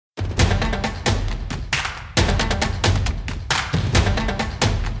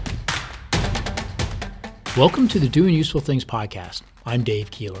Welcome to the Doing Useful Things podcast. I'm Dave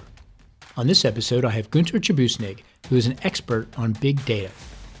Keeler. On this episode, I have Günter Tschibusnig, who is an expert on big data.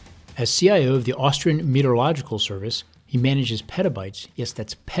 As CIO of the Austrian Meteorological Service, he manages petabytes, yes,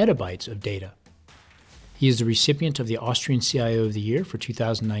 that's petabytes of data. He is the recipient of the Austrian CIO of the Year for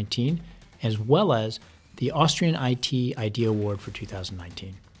 2019, as well as the Austrian IT Idea Award for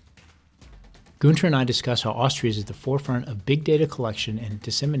 2019. Günter and I discuss how Austria is at the forefront of big data collection and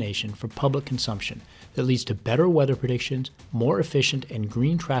dissemination for public consumption that leads to better weather predictions, more efficient and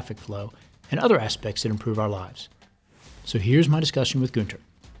green traffic flow, and other aspects that improve our lives. So here's my discussion with Günter.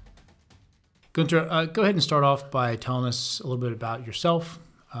 Günter, go ahead and start off by telling us a little bit about yourself,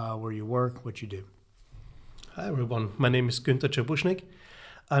 where you work, what you do. Hi everyone, my name is Günter Tschibusnig.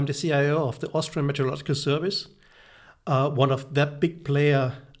 I'm the CIO of the Austrian Meteorological Service, one of the big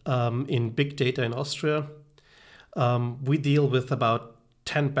player in big data in Austria. We deal with about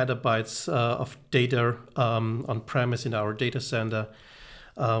 10 petabytes of data on-premise in our data center.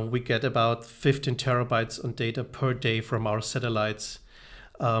 We get about 15 terabytes on data per day from our satellites.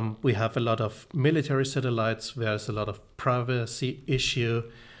 We have a lot of military satellites. There's a lot of privacy issue.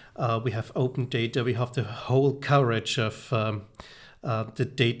 We have open data. We have the whole coverage of the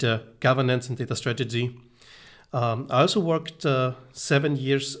data governance and data strategy. I also worked 7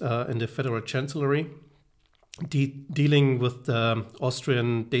 years in the Federal Chancellery, dealing with the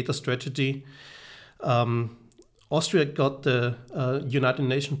Austrian data strategy. Austria got the United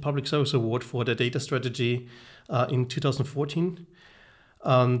Nations Public Service Award for the data strategy in 2014.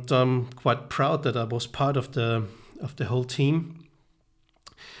 And I'm quite proud that I was part of the whole team.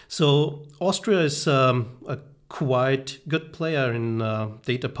 So Austria is a quite good player in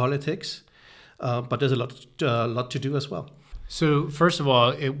data politics. But there's a lot to do as well. So first of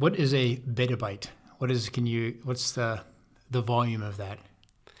all, what is a petabyte? What's the volume of that?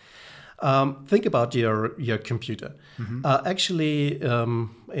 Think about your computer. Mm-hmm.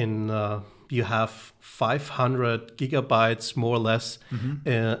 You have 500 gigabytes more or less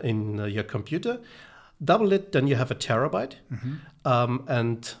in your computer. Double it, then you have a terabyte,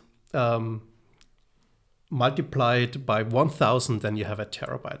 and multiply it by 1,000, then you have a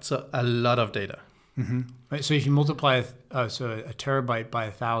terabyte. So a lot of data. Mm-hmm. Right, so if you multiply a terabyte by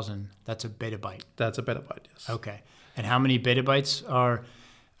 1,000, that's a petabyte. That's a petabyte, yes. Okay. And how many petabytes are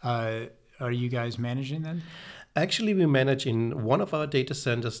you guys managing then? Actually, we manage in one of our data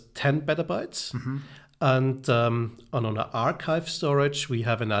centers 10 petabytes. Mm-hmm. And on our archive storage, we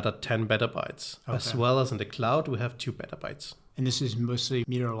have another 10 petabytes. Okay. As well as in the cloud, we have 2 petabytes. And this is mostly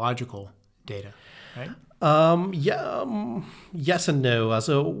meteorological data, right? Yes and no.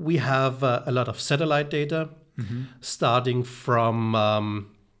 So we have a lot of satellite data, starting from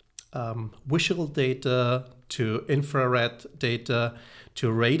visual data to infrared data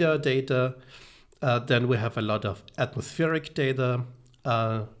to radar data. Then we have a lot of atmospheric data,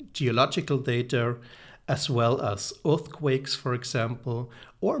 geological data, as well as earthquakes, for example,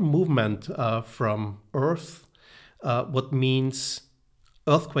 or movement from Earth, what means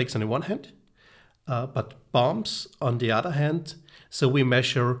earthquakes on the one hand, but bombs on the other hand. So we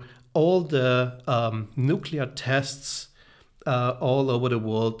measure all the nuclear tests all over the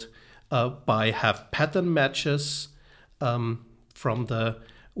world by have pattern matches from the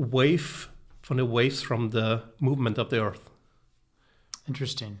waves from the movement of the Earth.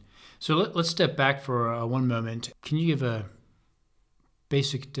 Interesting. So let's step back for one moment. Can you give a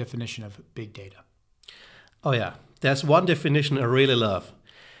basic definition of big data? Oh yeah, there's one definition I really love.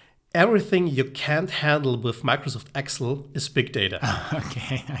 Everything you can't handle with Microsoft Excel is big data.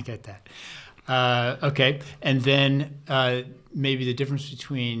 Okay, I get that. Okay, and then maybe the difference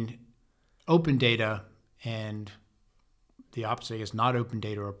between open data and the opposite, I guess, not open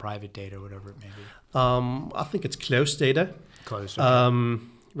data or private data, or whatever it may be. I think it's closed data. Closed, okay.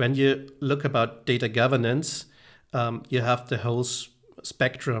 When you look about data governance, you have the whole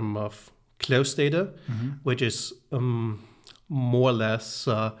spectrum of closed data, which is more or less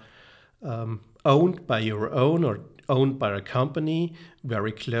owned by your own or owned by a company,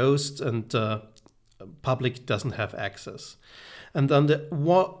 very closed, and public doesn't have access. And on the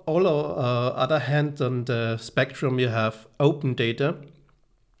other hand, on the spectrum, you have open data.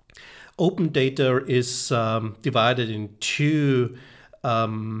 Open data is divided in two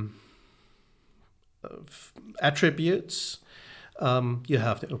attributes. You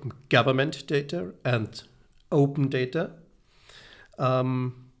have the open government data and open data.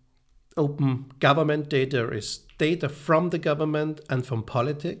 Open government data is data from the government and from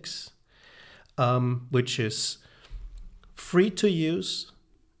politics, which is free to use,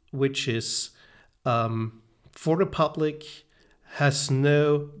 which is for the public, has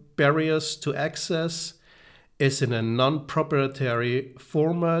no barriers to access, is in a non-proprietary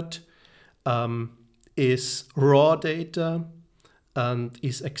format, is raw data, and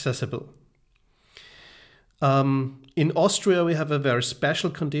is accessible. In Austria, we have a very special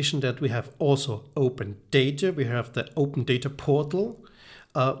condition that we have also open data. We have the Open Data Portal,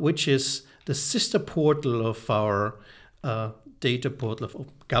 which is the sister portal of our data portal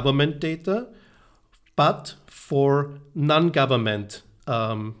of government data, but for non-government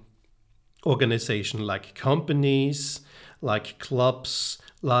organizations like companies, like clubs,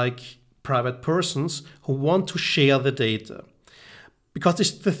 like private persons who want to share the data.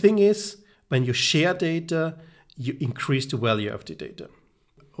 Because the thing is, when you share data, you increase the value of the data.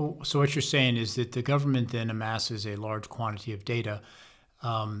 So what you're saying is that the government then amasses a large quantity of data,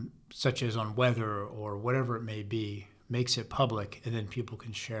 such as on weather or whatever it may be, makes it public, and then people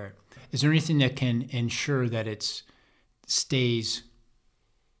can share it. Is there anything that can ensure that it stays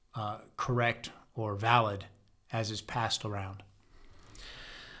correct or valid as it's passed around?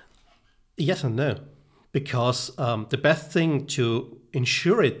 Yes and no, because the best thing to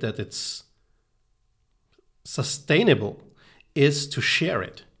ensure it that it's sustainable is to share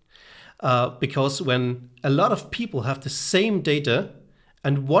it. Because when a lot of people have the same data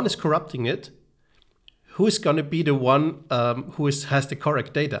and one is corrupting it, who is going to be the one who has the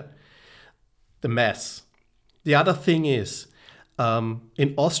correct data? The mass. The other thing is,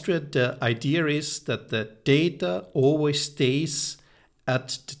 in Austria, the idea is that the data always stays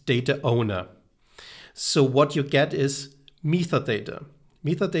at the data owner. So what you get is metadata.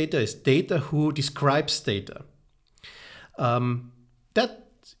 Metadata is data who describes data. That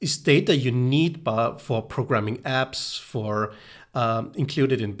is data you need for programming apps, for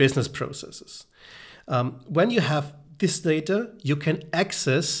included in business processes. When you have this data, you can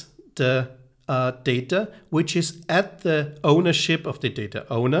access the data which is at the ownership of the data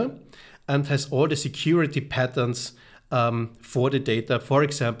owner and has all the security patterns for the data, for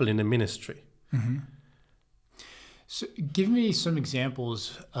example, in a ministry. Mm-hmm. So give me some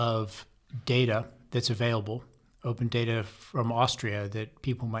examples of data that's available, open data from Austria that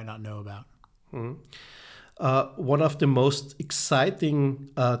people might not know about. Mm-hmm. One of the most exciting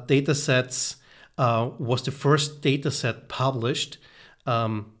data sets was the first data set published.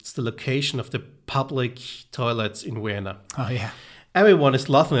 It's the location of the public toilets in Vienna. Oh, yeah. Everyone is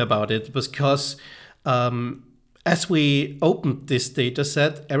laughing about it because as we opened this data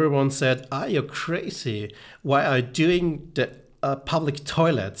set, everyone said, you're crazy. Why are you doing the public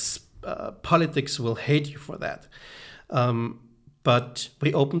toilets? Politics will hate you for that. But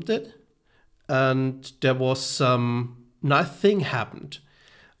we opened it and there was some nice thing happened.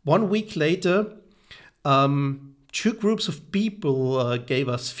 1 week later, 2 groups of people gave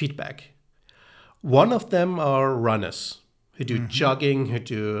us feedback. One of them are runners who do jogging, who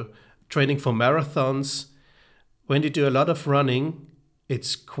do training for marathons. When you do a lot of running,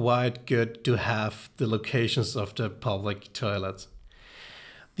 it's quite good to have the locations of the public toilets.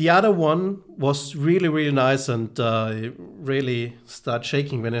 The other one was really, really nice, and I really start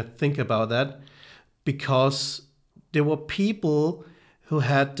shaking when I think about that, because there were people who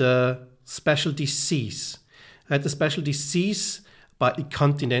had a special disease. Had a special disease by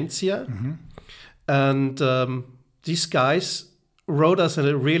incontinentia. Mm-hmm. And these guys wrote us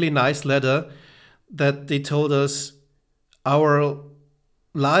a really nice letter that they told us our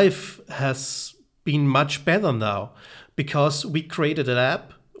life has been much better now because we created an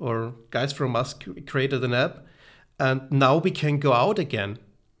app, or guys from us created an app, and now we can go out again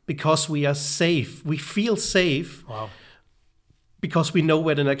because we are safe. We feel safe. Wow. Because we know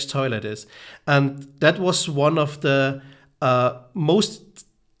where the next toilet is. And that was one of the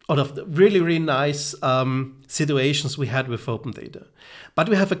really, really nice situations we had with open data. But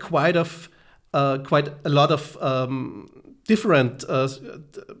we have quite a lot of different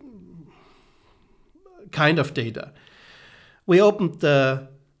kind of data. We opened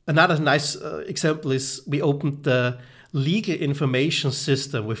another nice example is we opened the legal information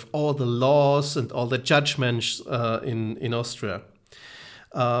system with all the laws and all the judgments in Austria.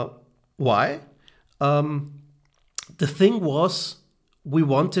 Why? The thing was, we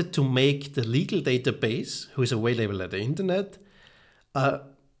wanted to make the legal database, who is available at the internet,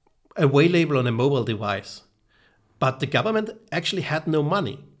 available on a mobile device. But the government actually had no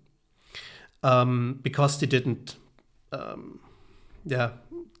money because they didn't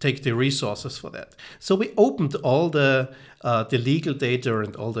take the resources for that. So we opened all the legal data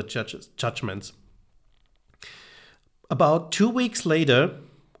and all the judgments. About 2 weeks later,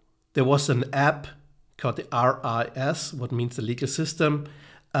 there was an app called the RIS, what means the legal system,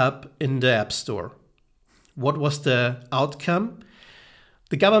 app in the App Store. What was the outcome?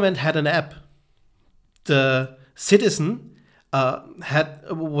 The government had an app. the citizen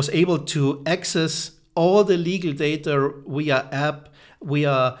was able to access all the legal data via app,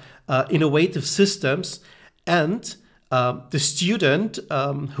 via innovative systems, and the student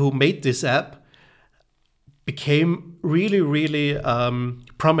who made this app became really, really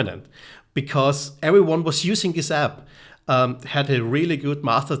prominent because everyone was using this app. Had a really good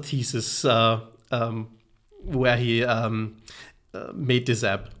master thesis where he made this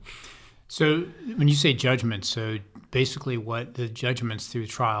app. So when you say judgments, so basically what the judgments through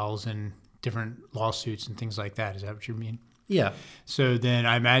trials and different lawsuits and things like that, is that what you mean? Yeah. So then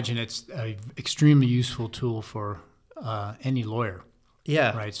I imagine it's an extremely useful tool for any lawyer.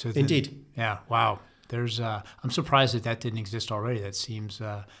 Yeah, right. So then, indeed. Yeah, wow. I'm surprised that didn't exist already. That seems,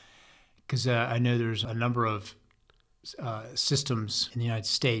 because I know there's a number of systems in the United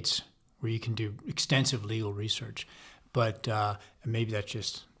States where you can do extensive legal research, but maybe that's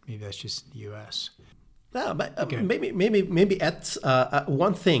just the U.S. Yeah, but Okay. maybe add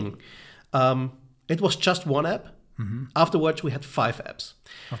one thing. It was just one app. Mm-hmm. Afterwards, we had 5 apps.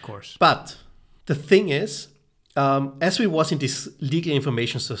 Of course. But the thing is, as we was in this legal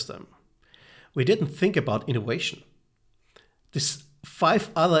information system, we didn't think about innovation. These 5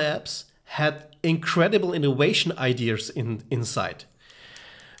 other apps had incredible innovation ideas inside.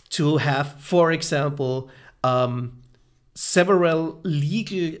 To have, for example, several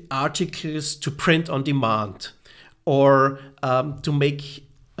legal articles to print on demand, or to make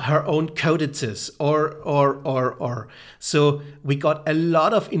her own codices, or. So we got a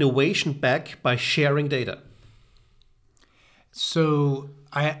lot of innovation back by sharing data. So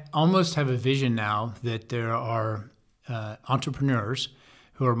I almost have a vision now that there are entrepreneurs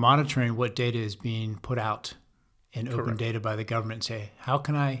who are monitoring what data is being put out in open Correct. data by the government and say, how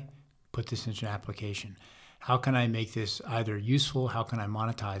can I put this into an application? How can I make this either useful? How can I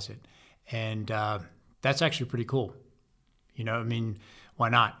monetize it? And that's actually pretty cool. You know, I mean, why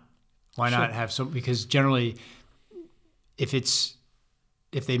not? Why Sure. not have some? Because generally, if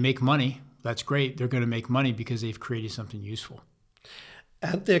they make money, that's great. They're going to make money because they've created something useful.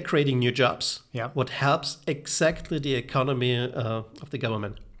 And they're creating new jobs. Yeah. What helps exactly the economy of the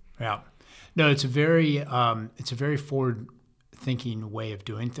government. Yeah. No, it's a very forward-thinking way of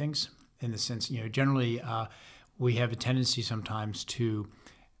doing things. In the sense, generally we have a tendency sometimes to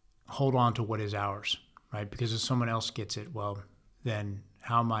hold on to what is ours, right? Because if someone else gets it, well, then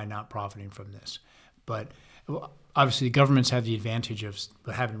how am I not profiting from this? But obviously, governments have the advantage of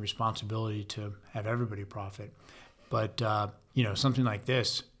having responsibility to have everybody profit. But something like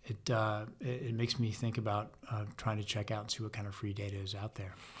this, it makes me think about trying to check out and see what kind of free data is out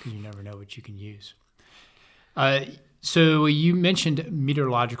there, because you never know what you can use. So you mentioned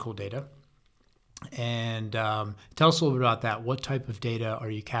meteorological data, and tell us a little bit about that. What type of data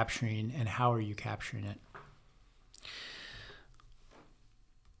are you capturing, and how are you capturing it?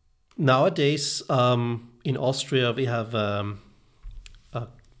 Nowadays, in Austria, we have a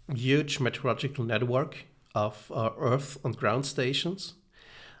huge meteorological network of Earth and ground stations.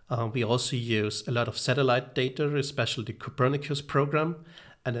 We also use a lot of satellite data, especially the Copernicus program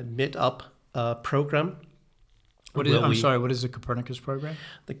and the MidUp program. What is the Copernicus program?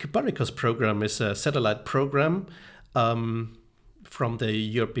 The Copernicus program is a satellite program from the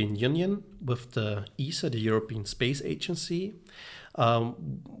European Union with the ESA, the European Space Agency,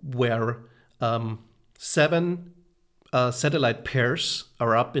 where 7 satellite pairs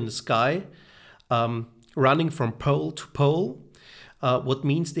are up in the sky, running from pole to pole, what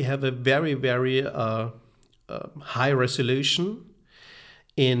means they have a very, very high resolution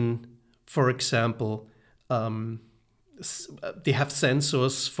in, for example, they have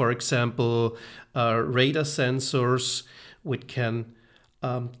sensors, for example, radar sensors, which can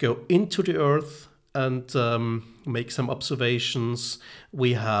go into the Earth and make some observations.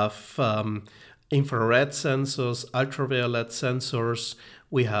 We have infrared sensors, ultraviolet sensors.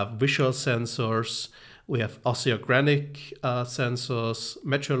 We have visual sensors. We have oceanographic sensors,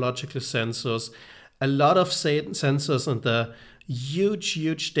 meteorological sensors, a lot of sensors, and a huge,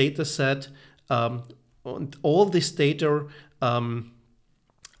 huge data set. And all this data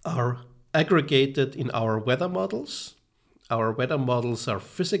are aggregated in our weather models. Our weather models are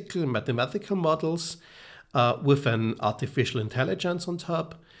physical, mathematical models with an artificial intelligence on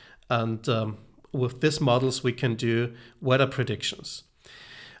top. And with these models, we can do weather predictions.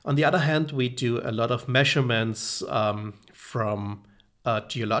 On the other hand, we do a lot of measurements from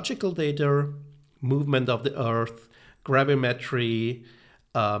geological data, movement of the Earth, gravimetry,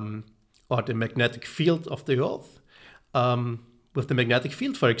 or the magnetic field of the Earth. With the magnetic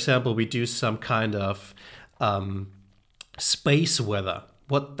field, for example, we do some kind of space weather.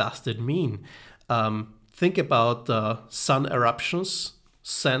 What does that mean? think about sun eruptions,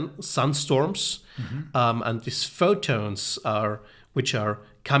 sunstorms, and these photons which are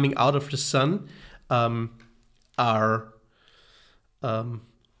coming out of the sun are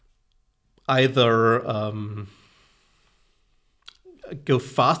either go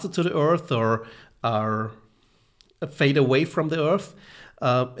faster to the Earth or are fade away from the Earth,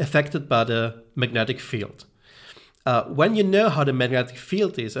 affected by the magnetic field. When you know how the magnetic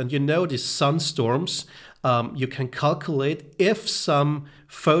field is and you know these sunstorms, you can calculate if some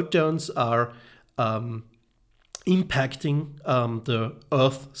photons are impacting the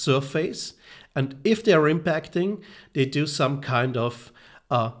Earth surface. And if they are impacting, they do some kind of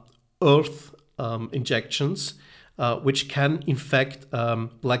Earth injections, which can infect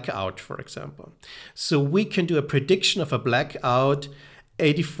blackout, for example. So we can do a prediction of a blackout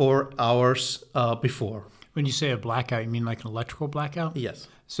 84 hours before. When you say a blackout, you mean like an electrical blackout? Yes.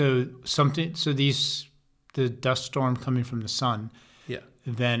 So the dust storm coming from the sun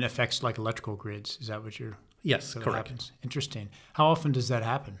then affects like electrical grids. Is that what you're... Yes, correct. Happens? Interesting. How often does that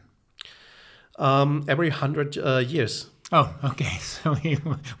happen? Every 100 years. Oh, okay. So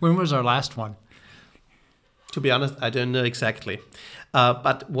when was our last one? To be honest, I don't know exactly.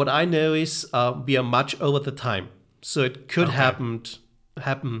 But what I know is we are much over the time. So it could happen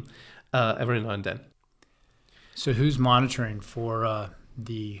every now and then. So who's monitoring for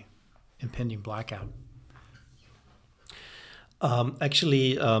the impending blackout?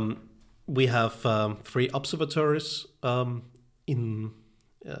 Actually, we have 3 observatories in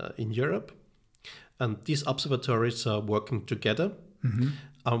Europe. And these observatories are working together,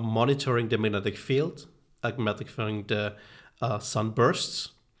 are monitoring the magnetic field, monitoring the sunbursts,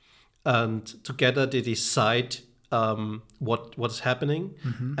 and together they decide what's happening,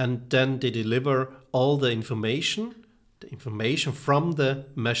 and then they deliver all the information from the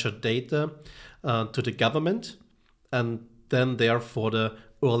measured data to the government, and then they are for the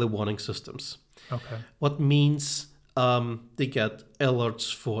early warning systems. Okay. What means they get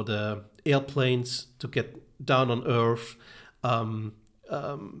alerts for the airplanes to get down on Earth,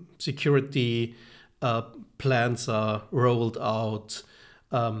 security plans are rolled out,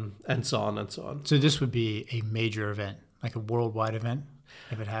 and so on and so on. So this would be a major event, like a worldwide event,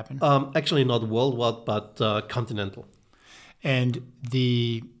 if it happened? Actually, not worldwide, but continental. And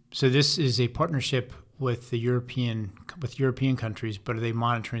so this is a partnership with European countries, but are they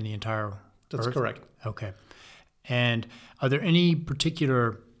monitoring the entire That's Earth? correct. Okay. And are there any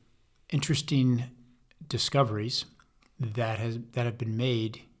particular interesting discoveries that have been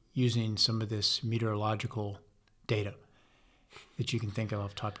made using some of this meteorological data that you can think of off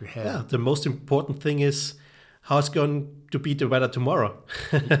the top of your head? Yeah, the most important thing is how it's going to be the weather tomorrow.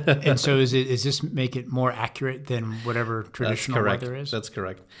 And so is this make it more accurate than whatever traditional weather is? That's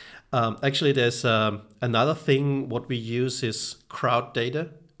correct. Actually, there's another thing. What we use is crowd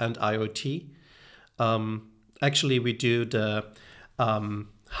data and IoT. Actually, we do the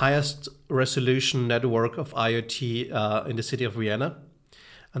highest resolution network of IoT in the city of Vienna.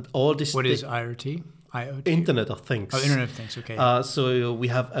 And all this... What is IoT? IoT? Internet of Things. Oh, Internet of Things, okay. So we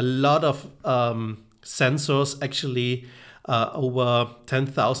have a lot of sensors, actually over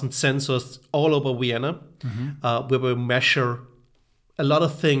 10,000 sensors all over Vienna, where we measure a lot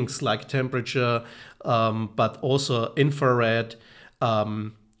of things like temperature, but also infrared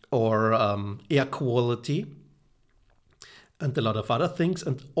or air quality, and a lot of other things.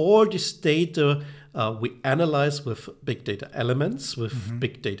 And all this data we analyze with big data elements, with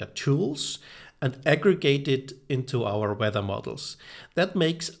big data tools, and aggregate it into our weather models. That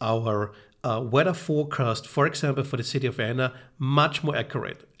makes our weather forecast, for example, for the city of Vienna, much more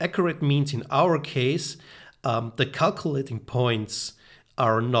accurate. Accurate means, in our case, the calculating points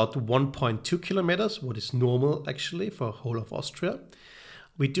are not 1.2 kilometers, what is normal actually for whole of Austria.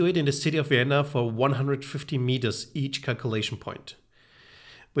 We do it in the city of Vienna for 150 meters each calculation point,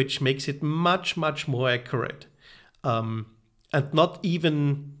 which makes it much, much more accurate. And not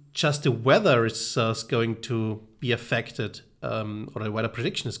even just the weather is going to be affected, or the weather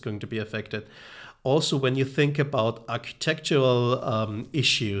prediction is going to be affected. Also, when you think about architectural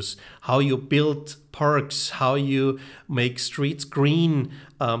issues, how you build parks, how you make streets green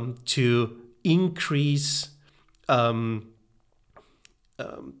to increase the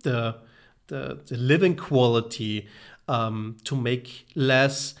living quality, to make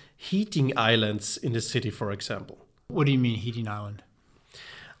less heating islands in the city, for example. What do you mean heating island?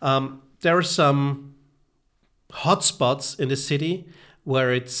 There are some hotspots in the city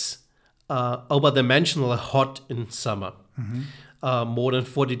where it's overdimensional hot in summer, more than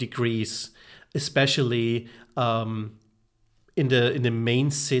 40 degrees, especially in the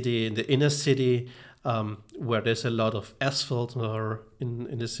main city, in the inner city, where there's a lot of asphalt or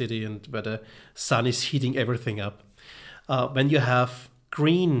in the city and where the sun is heating everything up. When you have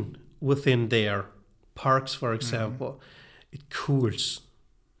green within their parks, for example, it cools.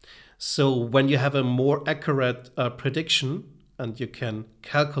 So when you have a more accurate prediction and you can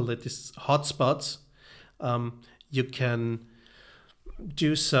calculate these hotspots, you can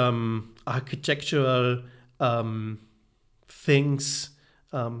do some architectural things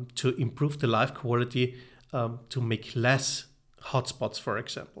to improve the life quality, to make less hotspots, for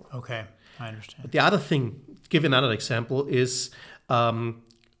example. Okay, I understand. The other thing, give another example, is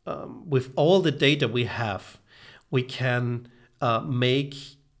with all the data we have, we can make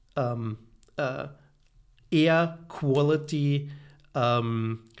air quality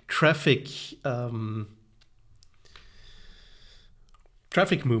traffic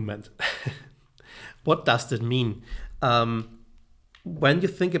movement. What does that mean? When you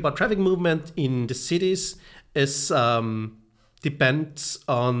think about traffic movement in the cities, is depends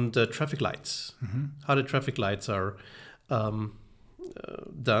on the traffic lights, how the traffic lights are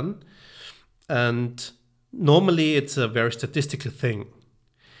done. And normally it's a very statistical thing.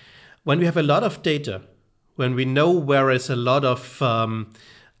 When we have a lot of data, when we know where is a lot of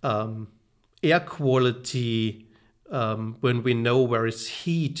air quality, when we know where is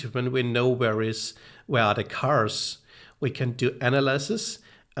heat, when we know where are the cars, we can do analysis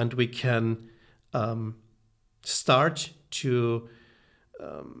and we can start to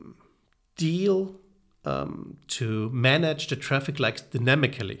to manage the traffic lights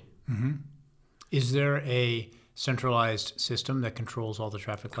dynamically. Is there a centralized system that controls all the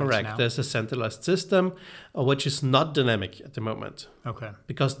traffic lights Correct. now? There's a centralized system which is not dynamic at the moment. Okay.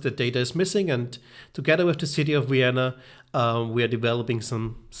 Because the data is missing, and together with the city of Vienna, we are developing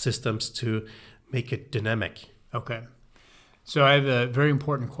some systems to make it dynamic. Okay. So I have a very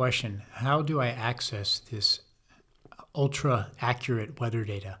important question. How do I access this ultra accurate weather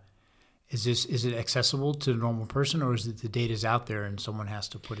data? Is it accessible to the normal person, or is it the data's out there and someone has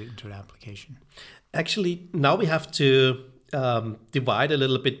to put it into an application? Actually, now we have to divide a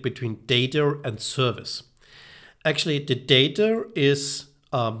little bit between data and service. Actually, the data is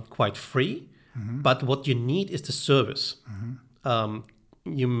quite free, but what you need is the service.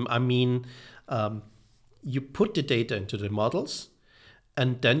 You put the data into the models,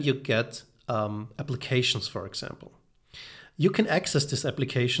 and then you get applications, for example. You can access these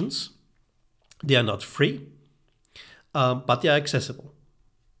applications. They are not free, but they are accessible.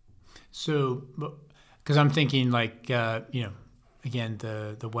 So, because I'm thinking like, again,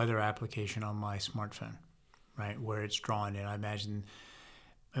 the weather application on my smartphone, right, where it's drawn in. I imagine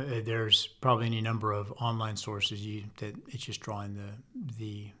there's probably any number of online sources that it's just drawing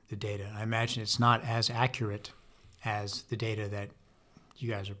the data. I imagine it's not as accurate as the data that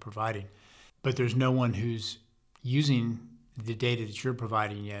you guys are providing, but there's no one who's using the data that you're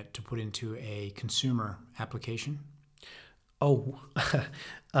providing yet to put into a consumer application. Oh,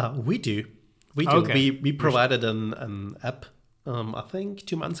 we do. We do. Okay. We provided an app, I think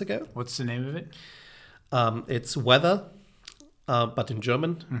 2 months ago. What's the name of it? It's weather, but in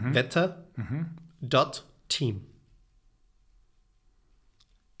German, Wetter.team.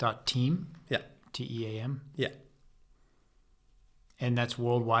 .team? Yeah. TEAM? Yeah. And that's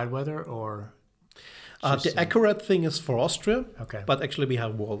worldwide weather, or? The accurate thing is for Austria, Okay. but actually we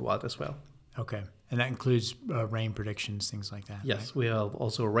have worldwide as well. Okay. And that includes rain predictions, things like that. Yes, right? we have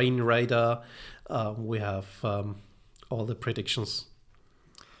also rain radar. We have all the predictions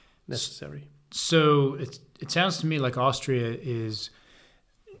necessary. So it sounds to me like Austria is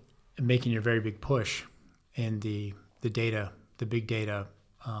making a very big push in the data, the big data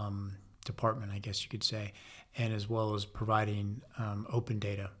department, I guess you could say, and as well as providing open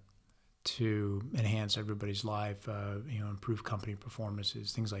data to enhance everybody's life, improve company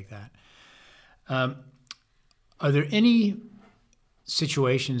performances, things like that. Are there any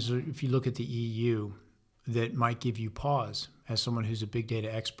situations, if you look at the EU, that might give you pause as someone who's a big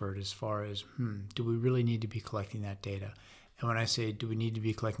data expert as far as, do we really need to be collecting that data? And when I say, do we need to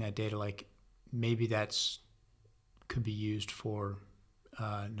be collecting that data, like maybe could be used for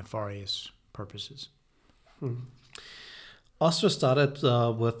nefarious purposes? Austria started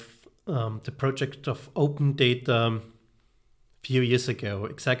with the project of open data a few years ago,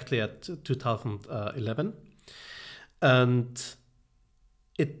 exactly at 2011. And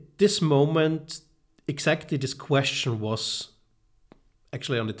at this moment, exactly this question was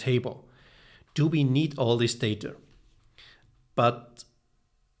actually on the table. Do we need all this data? But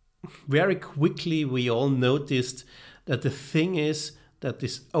very quickly, we all noticed that the thing is that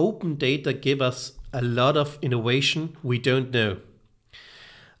this open data give us a lot of innovation we don't know.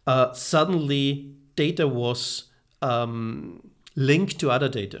 Suddenly, data was linked to other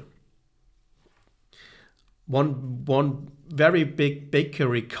data. One very big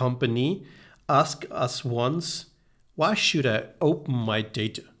bakery company asked us once, why should I open my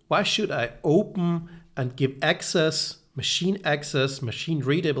data? Why should I open and give access, machine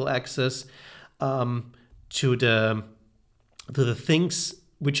readable access to the things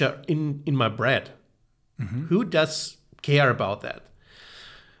which are in my bread? Mm-hmm. Who does care about that?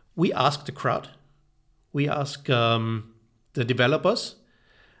 We asked the crowd, we asked the developers,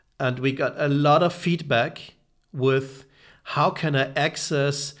 and we got a lot of feedback with how can I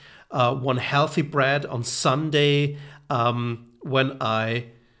access one healthy bread on Sunday when I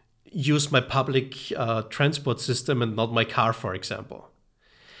use my public transport system and not my car, for example.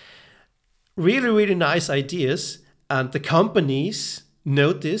 Really, really nice ideas. And the companies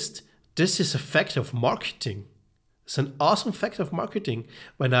noticed this is a fact of marketing. It's an awesome fact of marketing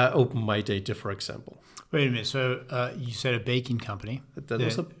when I open my data, for example. Wait a minute. So you said a baking company. That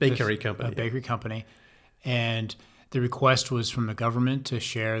was a bakery company. A bakery company. And the request was from the government to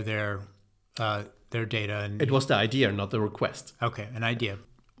share their data. And it was the idea, not the request. Okay, an idea.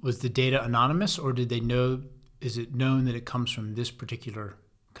 Was the data anonymous, or did they know? Is it known that it comes from this particular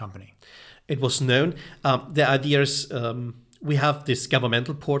company? It was known. The idea is we have this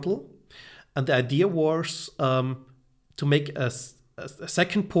governmental portal, and the idea was to make a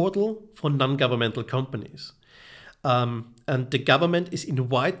second portal for non-governmental companies. And the government is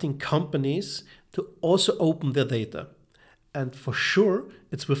inviting companies to also open their data. And for sure,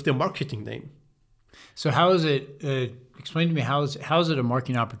 it's with their marketing name. So how is it, explain to me, how is it a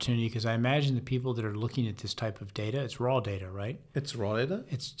marketing opportunity? Because I imagine the people that are looking at this type of data, it's raw data, right? It's raw data.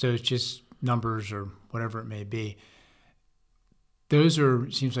 It's just numbers or whatever it may be. Those are,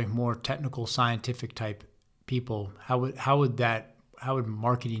 seems like more technical, scientific type people. How would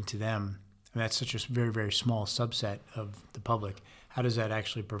marketing to them, I mean, that's such a very, very small subset of the public. How does that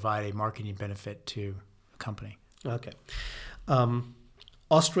actually provide a marketing benefit to a company? Okay.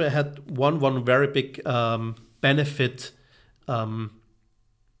 Austria had one very big benefit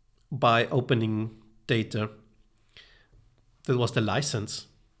by opening data. That was the license.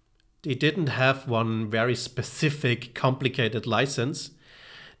 They didn't have one very specific, complicated license.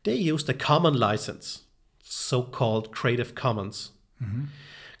 They used a common license, so-called Creative Commons. Mm-hmm.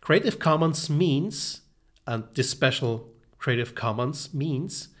 Creative Commons means, and this special Creative Commons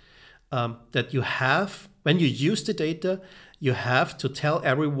means that you have, when you use the data, you have to tell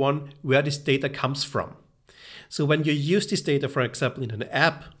everyone where this data comes from. So when you use this data, for example, in an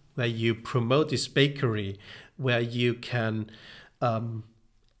app where you promote this bakery, where you can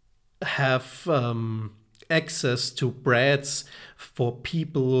have access to breads for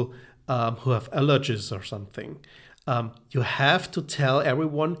people who have allergies or something, you have to tell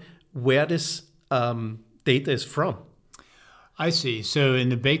everyone where this data is from. I see. So in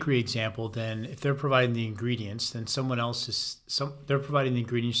the bakery example, then if they're providing the ingredients, then someone else they're providing the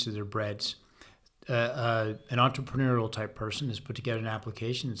ingredients to their breads. An entrepreneurial type person has put together an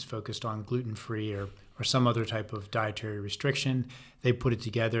application that's focused on gluten-free or some other type of dietary restriction. They put it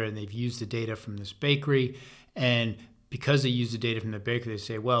together and they've used the data from this bakery. And because they use the data from the bakery, they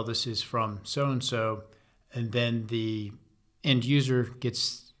say, well, this is from so-and-so. And then the end user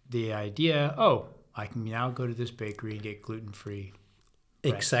gets the idea, oh, I can now go to this bakery and get gluten-free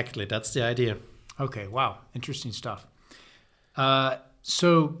bread. Exactly. That's the idea. Okay. Wow. Interesting stuff.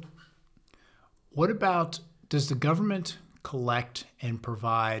 So what about, does the government collect and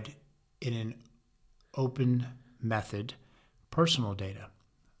provide in an open method personal data,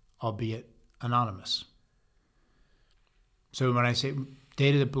 albeit anonymous? So when I say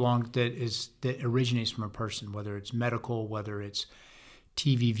data that originates from a person, whether it's medical, whether it's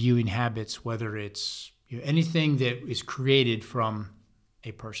TV viewing habits, whether it's anything that is created from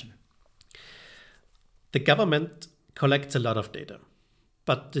a person. The government collects a lot of data,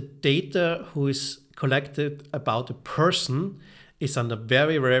 but the data who is collected about a person is under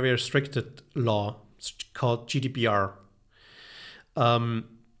very, very restricted law. It's called GDPR.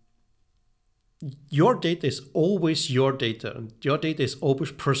 Your data is always your data, and your data is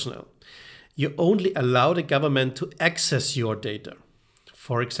always personal. You only allow the government to access your data.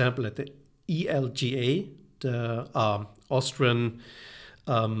 For example, at the ELGA, the Austrian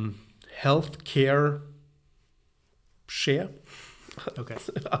healthcare share. Okay.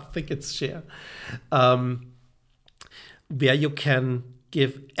 I think it's share. Where you can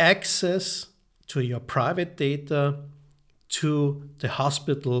give access to your private data to the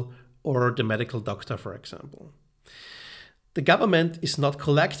hospital or the medical doctor, for example. The government is not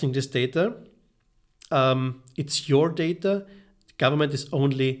collecting this data. It's your data. The government is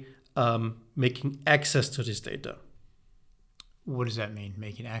only making access to this data. What does that mean,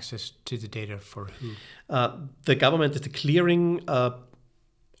 making access to the data for who? The government is the clearing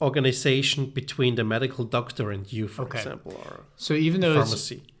organization between the medical doctor and you, for example, or so even though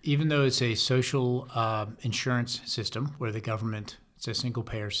pharmacy. Even though it's a social insurance system where the government, it's a single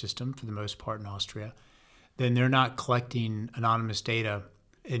payer system for the most part in Austria, then they're not collecting anonymous data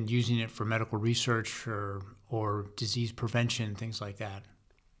and using it for medical research or disease prevention, things like that.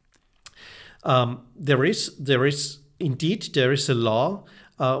 There is indeed a law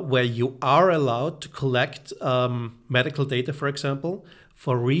where you are allowed to collect medical data, for example,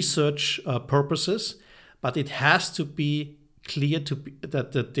 for research purposes, but it has to be clear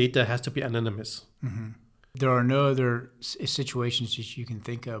that the data has to be anonymous. Mm-hmm. There are no other situations that you can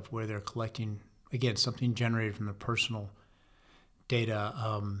think of where they're collecting, again, something generated from the personal data,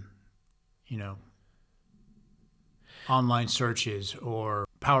 online searches or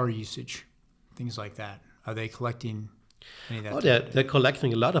power usage, things like that. Are they collecting any of that? They're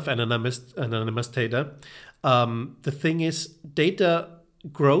collecting a lot of anonymous data. The thing is, data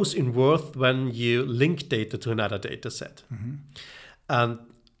grows in worth when you link data to another data set. Mm-hmm. And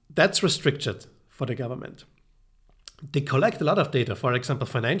that's restricted for the government. They collect a lot of data, for example,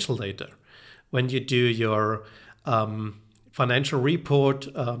 financial data. When you do your financial report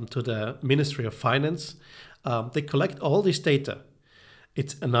to the Ministry of Finance, they collect all this data.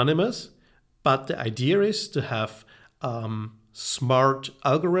 It's anonymous, but the idea is to have smart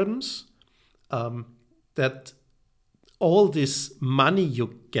algorithms that all this money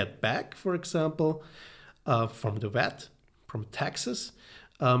you get back, for example, from the VAT, from taxes,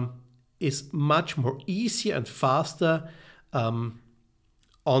 is much more easier and faster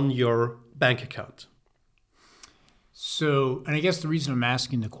on your bank account. So, and I guess the reason I'm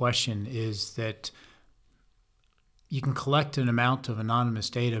asking the question is that you can collect an amount of anonymous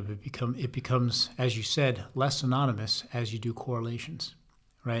data, but it becomes, as you said, less anonymous as you do correlations,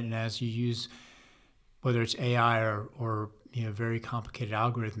 right? And as you use, whether it's AI or very complicated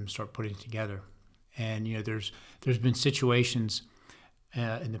algorithms, start putting it together. And there's been situations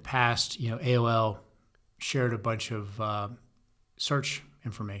in the past. AOL shared a bunch of search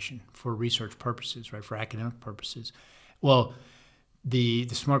information for research purposes, right? For academic purposes. Well, the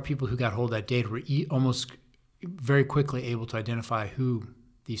smart people who got hold of that data were almost very quickly able to identify who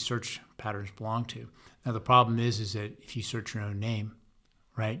these search patterns belong to. Now the problem is that if you search your own name,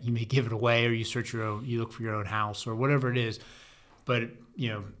 right, you may give it away, or you look for your own house or whatever it is. But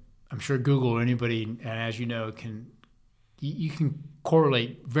I'm sure Google or anybody, and as you know, you can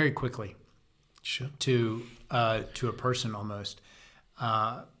correlate very quickly, sure, to a person almost.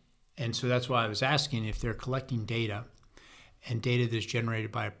 And so that's why I was asking if they're collecting data and data that's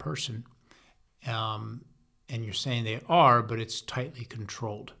generated by a person. And you're saying they are, but it's tightly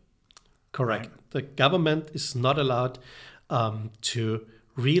controlled. Correct. Right? The government is not allowed to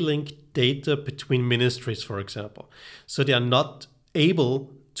relink data between ministries, for example. So they are not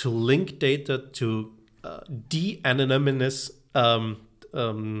able to link data to de-anonymize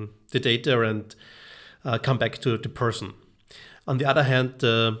the data and come back to the person. On the other hand,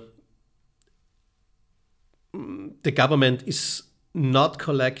 the government is not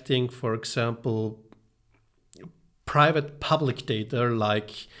collecting, for example, private public data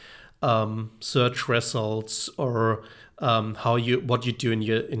like search results or what you do in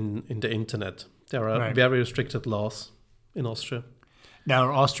the internet. There are very restricted laws in Austria. Now,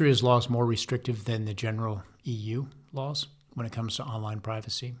 are Austria's laws more restrictive than the general EU laws when it comes to online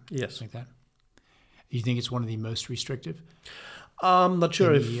privacy? Yes. Like that? Do you think it's one of the most restrictive? I'm not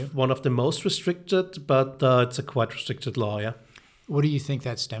sure if one of the most restricted, but it's a quite restricted law, yeah. What do you think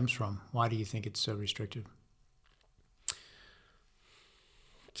that stems from? Why do you think it's so restrictive?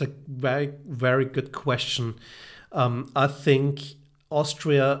 It's a very, very good question. I think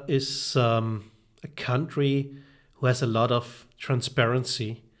Austria is a country who has a lot of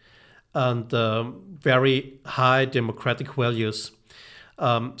transparency and very high democratic values.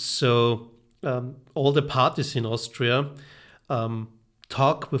 So all the parties in Austria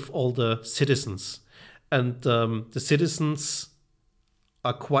talk with all the citizens. And the citizens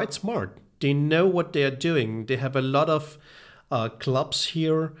are quite smart. They know what they are doing. They have a lot of clubs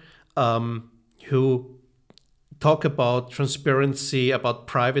here who talk about transparency, about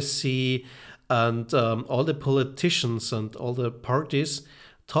privacy, and all the politicians and all the parties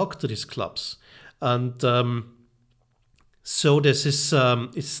talk to these clubs. And so this is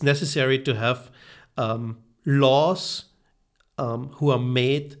it's necessary to have laws who are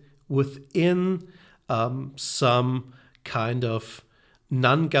made within some kind of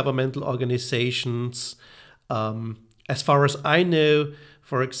non-governmental organizations. As far as I know,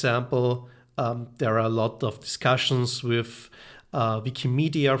 for example, There are a lot of discussions with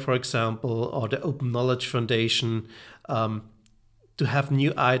Wikimedia, for example, or the Open Knowledge Foundation, to have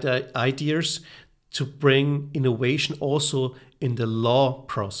new ideas to bring innovation also in the law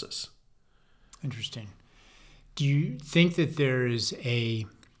process. Interesting. Do you think that there is a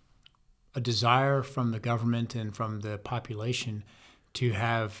desire from the government and from the population to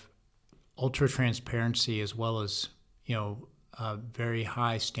have ultra transparency as well as, a very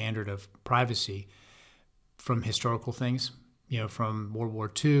high standard of privacy from historical things, from World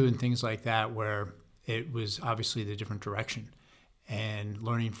War II and things like that, where it was obviously the different direction, and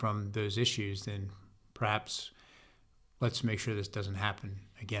learning from those issues, then perhaps let's make sure this doesn't happen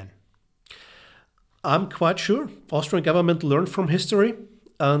again? I'm quite sure Austrian government learned from history,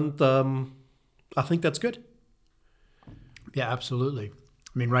 and I think that's good. Yeah, absolutely.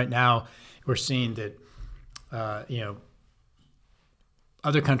 I mean, right now we're seeing that,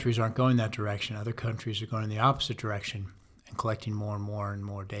 other countries aren't going that direction. Other countries are going in the opposite direction and collecting more and more and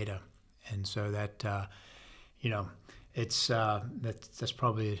more data. And so that, it's that's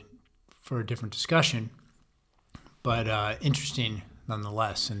probably for a different discussion, but interesting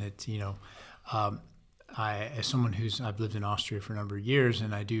nonetheless. And it, as someone I've lived in Austria for a number of years,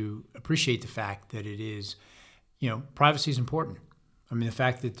 and I do appreciate the fact that it is, privacy is important. I mean, the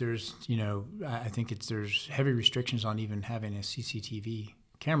fact that there's, I think there's heavy restrictions on even having a CCTV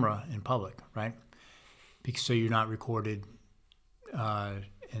camera in public, right? Because so you're not recorded,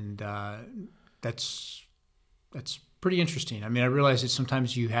 and that's pretty interesting. I mean, I realize that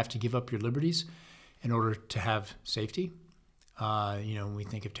sometimes you have to give up your liberties in order to have safety. When we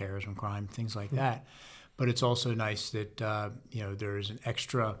think of terrorism, crime, things like that. But it's also nice that, there is an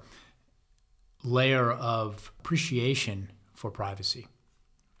extra layer of appreciation for privacy.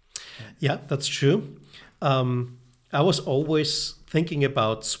 Yeah, that's true. I was always thinking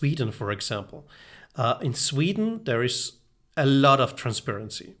about Sweden, for example. In Sweden, there is a lot of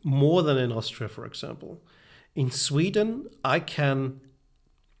transparency, more than in Austria, for example. In Sweden, I can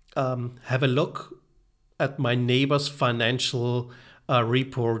have a look at my neighbor's financial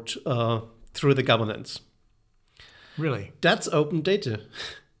report through the governance. Really? That's open data.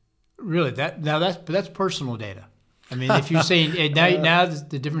 Really? That's personal data. I mean, if you're saying now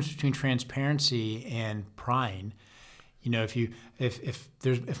the difference between transparency and prying,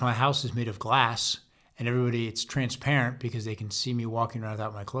 if my house is made of glass and it's transparent because they can see me walking around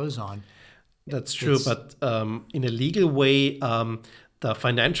without my clothes on. That's true, but in a legal way, the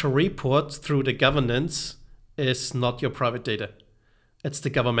financial report through the governance is not your private data. It's the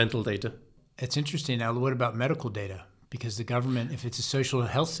governmental data. It's interesting. Now, what about medical data? Because the government, if it's a social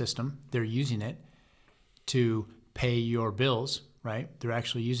health system, they're using it to pay your bills, right? They're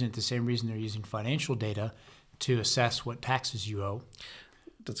actually using it the same reason they're using financial data to assess what taxes you owe.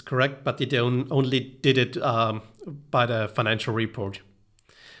 That's correct, but they only did it by the financial report.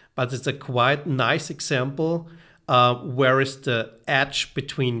 But it's a quite nice example where is the edge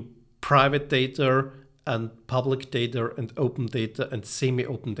between private data and public data and open data and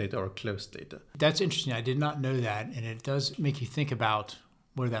semi-open data or closed data. That's interesting. I did not know that, and it does make you think about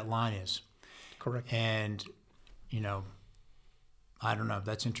where that line is. Correct. And, I don't know.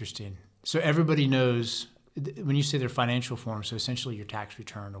 That's interesting. So everybody knows, when you say their financial form, so essentially your tax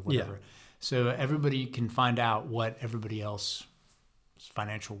return or whatever. Yeah. So everybody can find out what everybody else's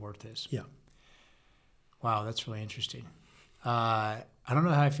financial worth is. Yeah. Wow, that's really interesting. I don't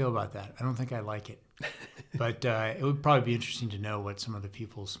know how I feel about that. I don't think I like it. But it would probably be interesting to know what some of the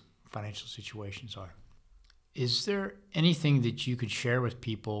people's financial situations are. Is there anything that you could share with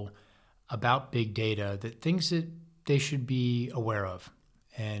people about big data, that things that they should be aware of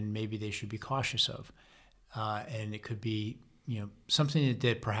and maybe they should be cautious of? And it could be, something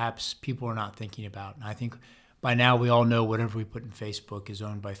that perhaps people are not thinking about. And I think by now we all know whatever we put in Facebook is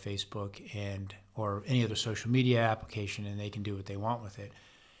owned by Facebook or any other social media application, and they can do what they want with it.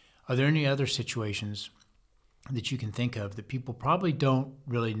 Are there any other situations that you can think of that people probably don't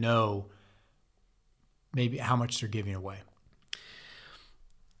really know maybe how much they're giving away?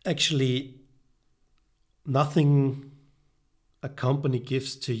 Actually, nothing a company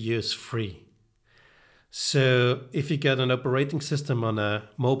gives to you is free. So if you get an operating system on a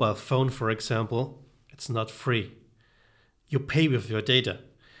mobile phone, for example, it's not free. You pay with your data.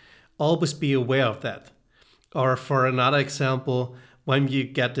 Always be aware of that. Or for another example, when you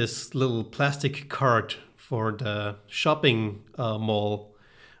get this little plastic card for the shopping mall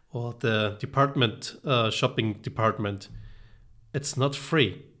or the shopping department, it's not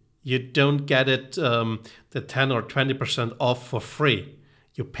free. You don't get it the 10 or 20% off for free.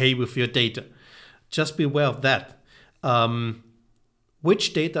 You pay with your data. Just be aware of that.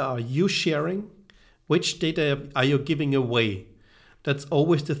 which data are you sharing? Which data are you giving away? That's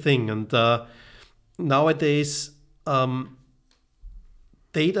always the thing. And nowadays, data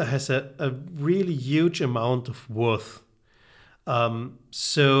has a really huge amount of worth.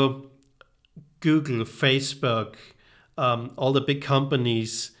 So Google, Facebook, all the big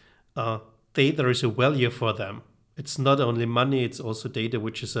companies, data is a value for them. It's not only money, it's also data,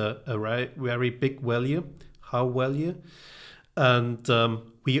 which is a very big value, high value. And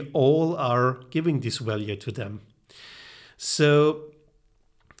we all are giving this value to them. So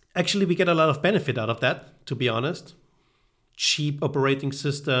actually, we get a lot of benefit out of that, to be honest. Cheap operating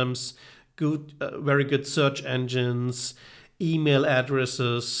systems, good, very good search engines, email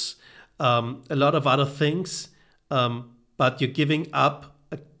addresses, a lot of other things. But you're giving up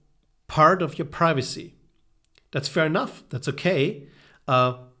a part of your privacy. That's fair enough. That's okay.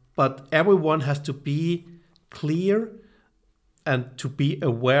 But everyone has to be clear and to be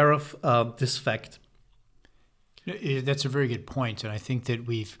aware of this fact. That's a very good point. And I think that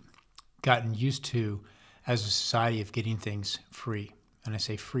we've gotten used to, as a society, of getting things free. And I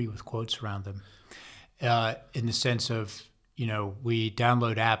say free with quotes around them. In the sense of, we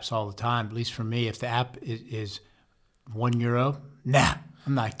download apps all the time. At least for me, if the app is €1, nah,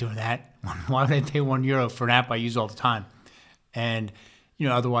 I'm not doing that. Why would I pay €1 for an app I use all the time? And,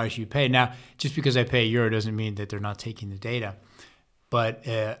 otherwise you pay. Now, just because I pay €1 doesn't mean that they're not taking the data. But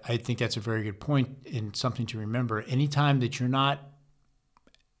I think that's a very good point and something to remember. Anytime that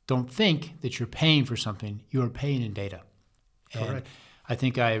don't think that you're paying for something, you are paying in data. Correct. And I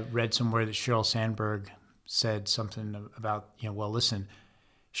think I read somewhere that Sheryl Sandberg said something about, well, listen,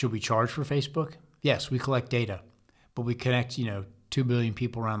 should we charge for Facebook? Yes, we collect data, but we connect, 2 billion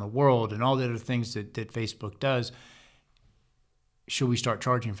people around the world and all the other things that Facebook does. Should we start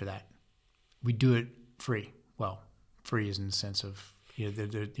charging for that? We do it free. Well, free is in the sense of,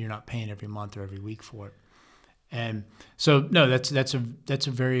 you're not paying every month or every week for it. And so, no, that's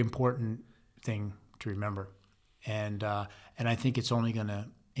a very important thing to remember. And I think it's only going to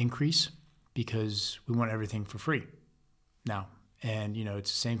increase because we want everything for free now. And,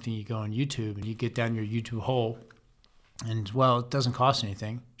 it's the same thing. You go on YouTube and you get down your YouTube hole and, well, it doesn't cost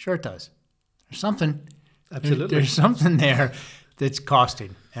anything. Sure it does. There's something. Absolutely. There's something there that's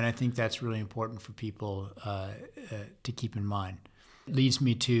costing. And I think that's really important for people to keep in mind. It leads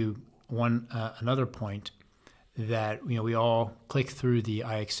me to another point that, we all click through the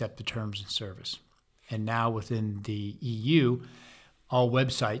I accept the terms and service. And now within the EU, all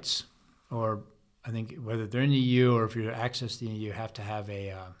websites, or I think whether they're in the EU or if you access the EU, have to have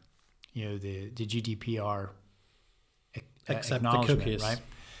a, the GDPR Accept the acknowledgement, cookies. right?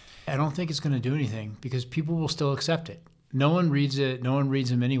 I don't think it's going to do anything because people will still accept it. No one reads it. No one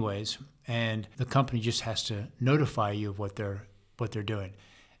reads them anyways. And the company just has to notify you of what they're doing.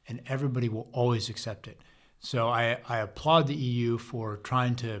 And everybody will always accept it. So I applaud the EU for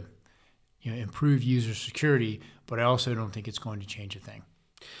trying to improve user security, but I also don't think it's going to change a thing.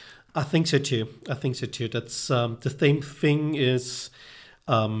 I think so too. That's the same thing is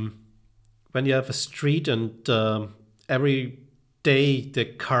when you have a street and every day the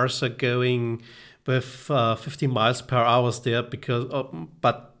cars are going with 50 miles per hour there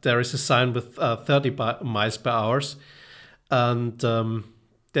but there is a sign with 30 miles per hour, and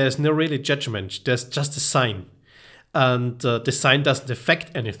there's no really judgment. There's just a sign, and the sign doesn't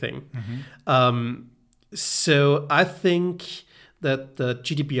affect anything. Mm-hmm. So I think that the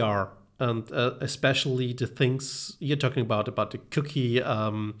GDPR and especially the things you're talking about the cookie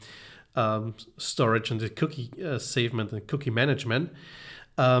storage and the cookie savement and cookie management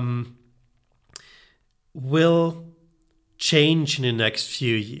will change in the next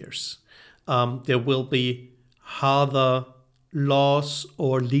few years. There will be harder laws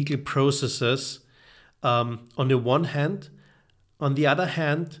or legal processes on the one hand. On the other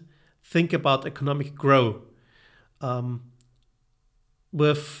hand, think about economic growth.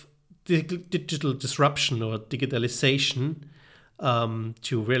 With digital disruption or digitalization,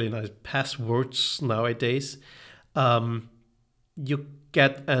 to really nice passwords nowadays, you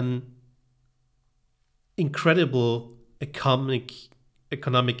get an incredible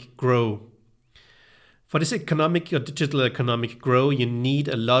economic growth. For this economic or digital economic growth, you need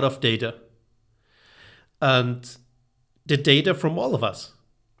a lot of data. And the data from all of us.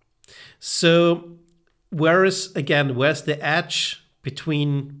 So where's the edge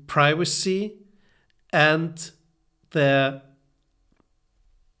between privacy and the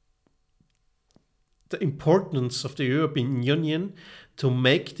importance of the European Union to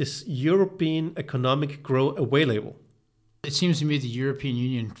make this European economic growth available? It seems to me the European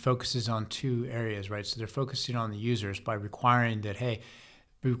Union focuses on two areas, right? So they're focusing on the users by requiring that, hey,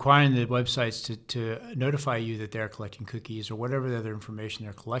 requiring the websites to notify you that they're collecting cookies or whatever the other information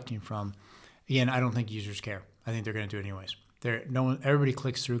they're collecting from. Again, I don't think users care. I think they're going to do it anyways. Everybody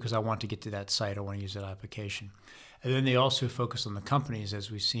clicks through because I want to get to that site. I want to use that application. And then they also focus on the companies, as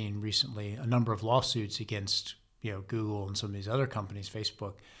we've seen recently, a number of lawsuits against Google and some of these other companies,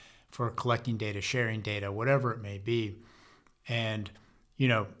 Facebook, for collecting data, sharing data, whatever it may be. And,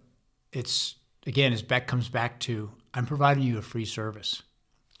 it's, again, comes back to, I'm providing you a free service.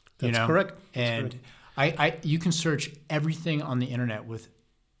 That's correct. And you can search everything on the internet with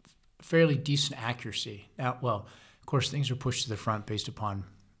fairly decent accuracy. Now, well, of course, things are pushed to the front based upon,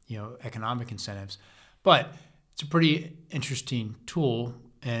 economic incentives, but it's a pretty interesting tool,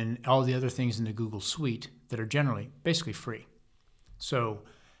 and all the other things in the Google suite that are generally basically free. So,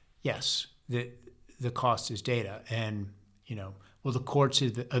 yes, the cost is data, and will the courts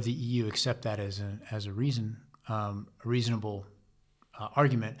of the EU accept that as a reasonable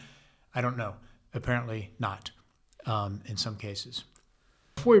argument? I don't know. Apparently not in some cases.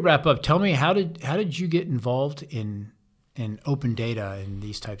 Before we wrap up, tell me how did you get involved in open data and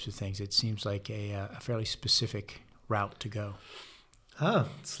these types of things? It seems like a fairly specific route to go.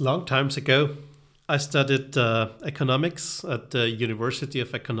 It's a long times ago. I studied economics at the University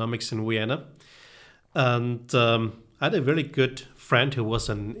of Economics in Vienna, and I had a very good friend who was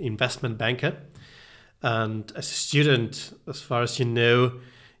an investment banker. And as a student, as far as you know,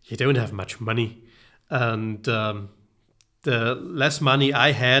 you don't have much money. And the less money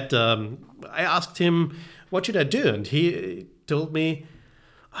I had, I asked him, what should I do? And he told me,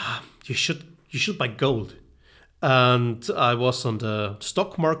 you should buy gold. And I was on the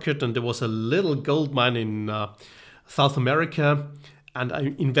stock market, and there was a little gold mine in South America. And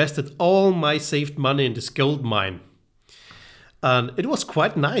I invested all my saved money in this gold mine. And it was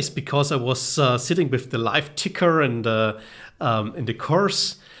quite nice because I was sitting with the live ticker and in the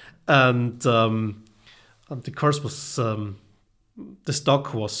course, and the course was the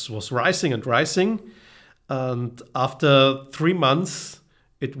stock was rising and rising, and after 3 months,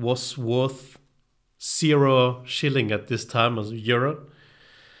 it was worth 0 shilling at this time as a euro,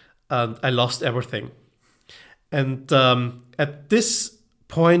 and I lost everything. And at this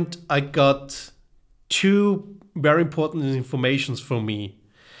point, I got 2 very important informations for me.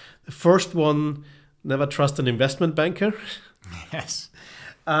 The first one, never trust an investment banker. Yes.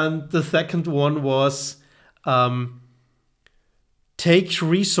 And the second one was take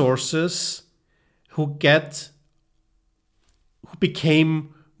resources who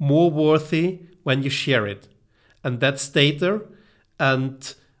became more worthy when you share it. And that's data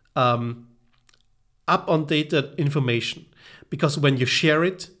and up on data information. Because when you share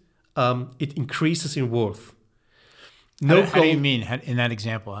it, it increases in worth. How do you mean in that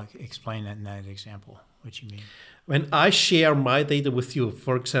example? Explain that in that example, what you mean. When I share my data with you,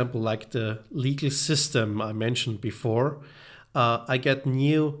 for example, like the legal system I mentioned before, I get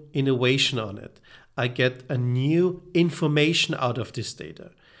new innovation on it. I get a new information out of this data.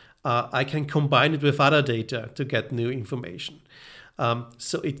 I can combine it with other data to get new information.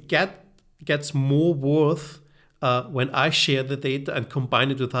 So it gets more worth when I share the data and combine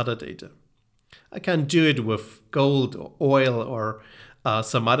it with other data. I can do it with gold or oil or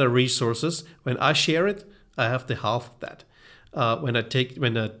some other resources. When I share it, I have the half of that. When I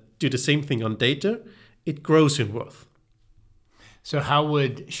do the same thing on data, it grows in worth. So how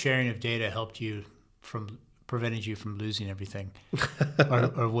would sharing of data help you prevented you from losing everything,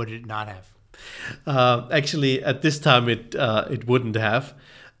 or would it not have? Actually, at this time, it wouldn't have.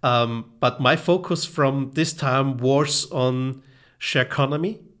 But my focus from this time was on share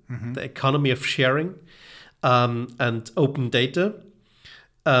economy. Mm-hmm. The economy of sharing, and open data.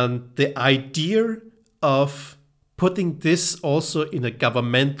 And the idea of putting this also in a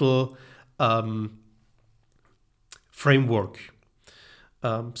governmental framework.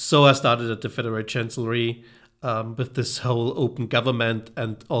 So I started at the Federal Chancellery with this whole open government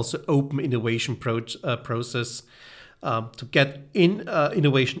and also open innovation process to get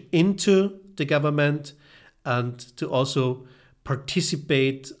innovation into the government and to also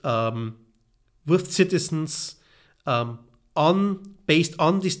participate with citizens based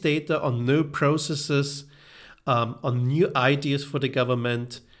on this data, on new processes, on new ideas for the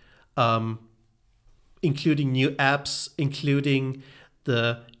government, including new apps, including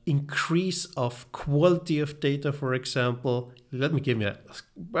the increase of quality of data, for example. Let me give you a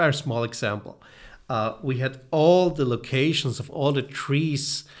very small example. We had all the locations of all the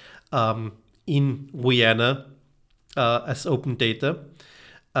trees in Vienna as open data.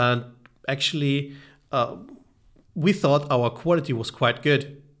 And actually, we thought our quality was quite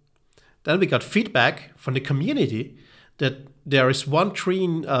good. Then we got feedback from the community that there is one tree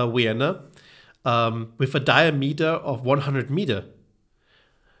in Vienna with a diameter of 100 meter.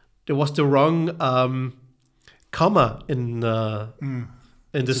 There was the wrong comma in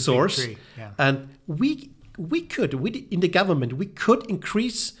the source, yeah. and we in the government we could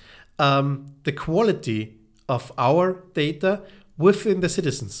increase the quality of our data within the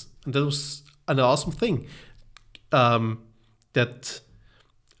citizens, and that was an awesome thing. That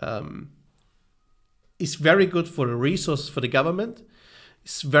is very good for the resources for the government.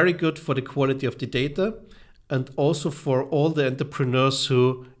 It's very good for the quality of the data, and also for all the entrepreneurs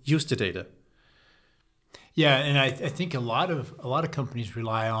who use the data. Yeah, and I think a lot of companies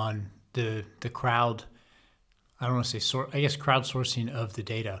rely on the crowd. I don't want to say crowdsourcing of the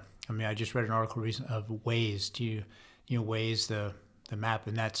data. I mean, I just read an article recently of Waze. Waze the map,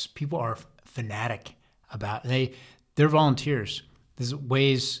 and that's people are fanatic about. They're volunteers. This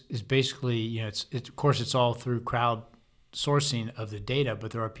Waze is basically it's of course it's all through crowdsourcing of the data,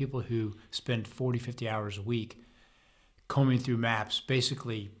 but there are people who spend 40, 50 hours a week combing through maps,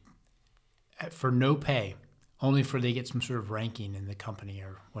 basically for no pay, only for they get some sort of ranking in the company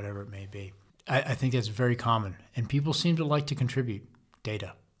or whatever it may be. I think that's very common, and people seem to like to contribute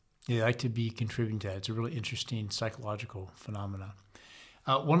data. They like to be contributing to that. It's a really interesting psychological phenomenon.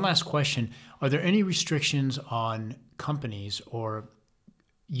 One last question. Are there any restrictions on companies or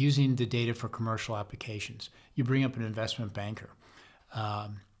using the data for commercial applications? You bring up an investment banker.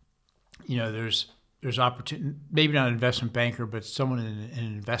 There's opportunity, maybe not an investment banker, but someone in an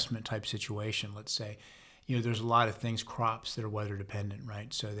investment type situation, let's say. There's a lot of things, crops that are weather dependent,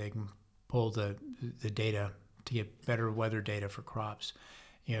 right? So they can pull the data to get better weather data for crops.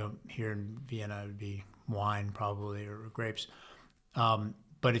 Here in Vienna, it would be wine probably or grapes.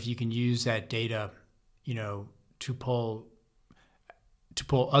 But if you can use that data, to pull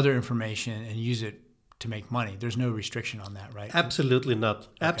other information and use it to make money, there's no restriction on that, right? Absolutely not. Okay.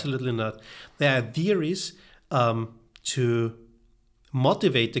 Absolutely not. The idea is to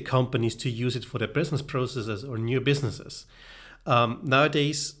motivate the companies to use it for their business processes or new businesses.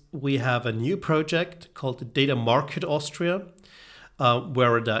 Nowadays, we have a new project called the Data Market Austria,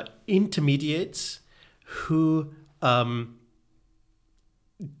 where the intermediates who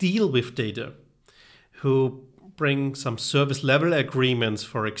deal with data, who bring some service level agreements,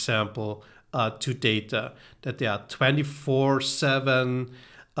 for example, to data, that they are 24/7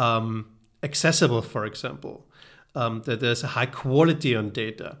 accessible, for example, that there's a high quality on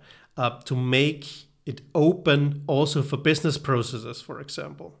data, to make it open also for business processes, for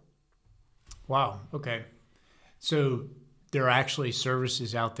example. Wow. Okay. So there are actually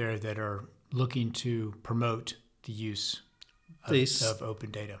services out there that are looking to promote the use of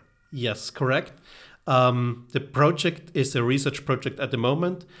open data. Yes, correct. The project is a research project at the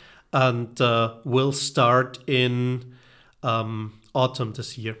moment, and will start in autumn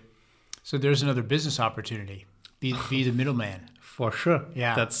this year. So there's another business opportunity. Be the middleman. For sure.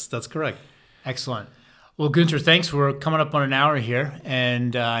 Yeah, that's correct. Excellent. Well, Gunther, thanks. We're coming up on an hour here,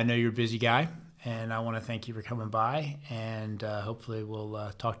 and I know you're a busy guy, and I want to thank you for coming by, and hopefully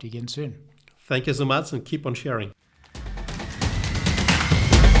we'll talk to you again soon. Thank you so much, and keep on sharing.